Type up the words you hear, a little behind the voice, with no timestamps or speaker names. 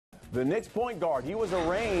The Knicks point guard, he was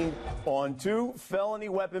arraigned on 2 felony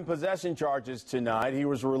weapon possession charges tonight. He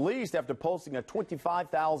was released after posting a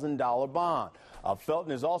 $25,000 bond.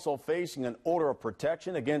 Felton is also facing an order of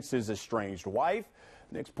protection against his estranged wife.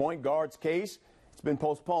 Knicks point guard's case, it's been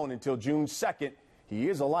postponed until June 2nd. He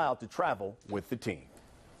is allowed to travel with the team.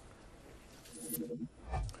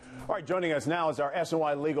 All right, joining us now is our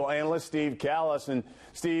SNY legal analyst, Steve Kallas. And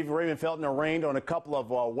Steve, Raymond Felton arraigned on a couple of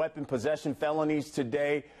weapon possession felonies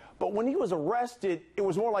today. But when he was arrested, it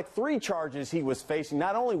was more like 3 charges he was facing,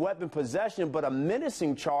 not only weapon possession, but a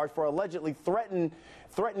menacing charge for allegedly threatening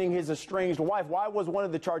his estranged wife. Why was one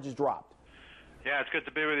of the charges dropped? Yeah, it's good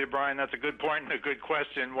to be with you, Brian. That's a good point and a good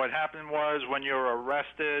question. What happened was when you're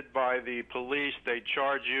arrested by the police, they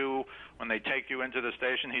charge you. When they take you into the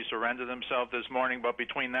station, he surrendered himself this morning. But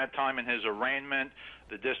between that time and his arraignment,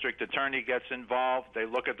 the district attorney gets involved. They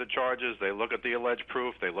look at the charges. They look at the alleged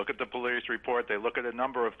proof. They look at the police report. They look at a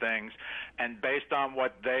number of things. And based on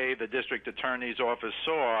what the district attorney's office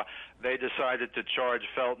saw, they decided to charge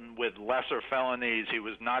Felton with lesser felonies. He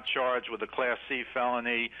was not charged with a Class C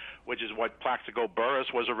felony, which is what Plaxico Burris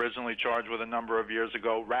was originally charged with a number of years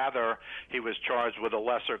ago. Rather, he was charged with a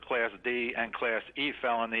lesser Class D and Class E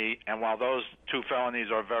felony. And while those 2 felonies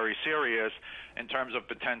are very serious in terms of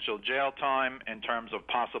potential jail time, in terms of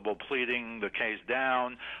possible pleading the case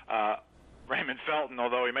down, Raymond Felton,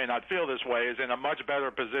 although he may not feel this way, is in a much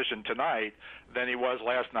better position tonight than he was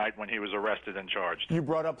last night when he was arrested and charged. You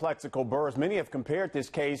brought up Plaxico Burris. Many have compared this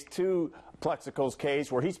case to Plaxico's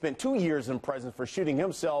case, where he spent 2 years in prison for shooting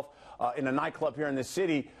himself in a nightclub here in the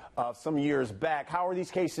city some years back. How are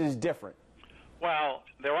these cases different? Well,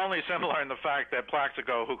 they're only similar in the fact that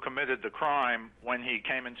Plaxico, who committed the crime when he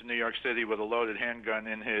came into New York City with a loaded handgun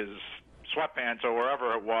in his sweatpants or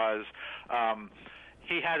wherever it was,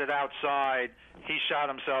 he had it outside. He shot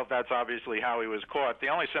himself. That's obviously how he was caught. The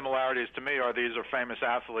only similarities to me are these are famous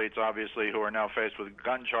athletes, obviously, who are now faced with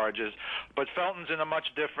gun charges. But Felton's in a much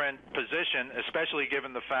different position, especially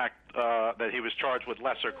given the fact that he was charged with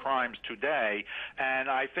lesser crimes today. And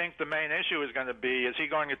I think the main issue is going to be, is he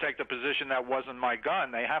going to take the position that wasn't my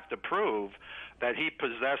gun? They have to prove that he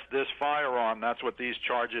possessed this firearm. That's what these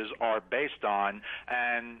charges are based on.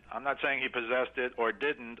 And I'm not saying he possessed it or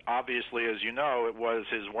didn't. Obviously, as you know, it was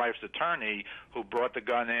his wife's attorney who brought the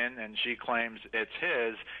gun in, and she claims it's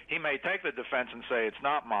his. He may take the defense and say it's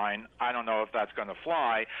not mine. I don't know if that's going to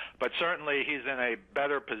fly, but certainly he's in a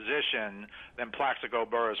better position than Plaxico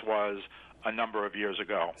Burris was a number of years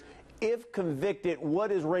ago. If convicted,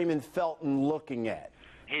 what is Raymond Felton looking at?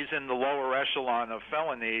 He's in the lower echelon of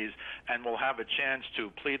felonies and will have a chance to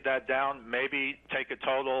plead that down, maybe take a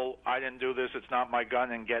total, I didn't do this, it's not my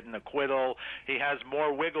gun, and get an acquittal. He has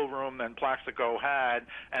more wiggle room than Plaxico had,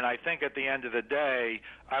 and I think at the end of the day,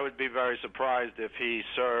 I would be very surprised if he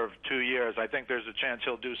served 2 years. I think there's a chance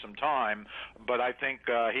he'll do some time, but I think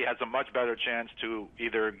he has a much better chance to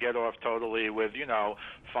either get off totally with,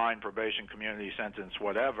 fine, probation, community sentence,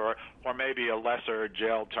 whatever, or maybe a lesser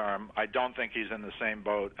jail term. I don't think he's in the same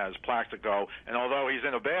boat as Plaxico, and although he's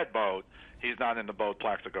in a bad boat, he's not in the boat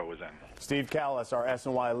Plaxico was in. Steve Kallas, our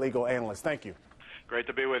SNY legal analyst. Thank you. Great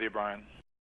to be with you, Brian.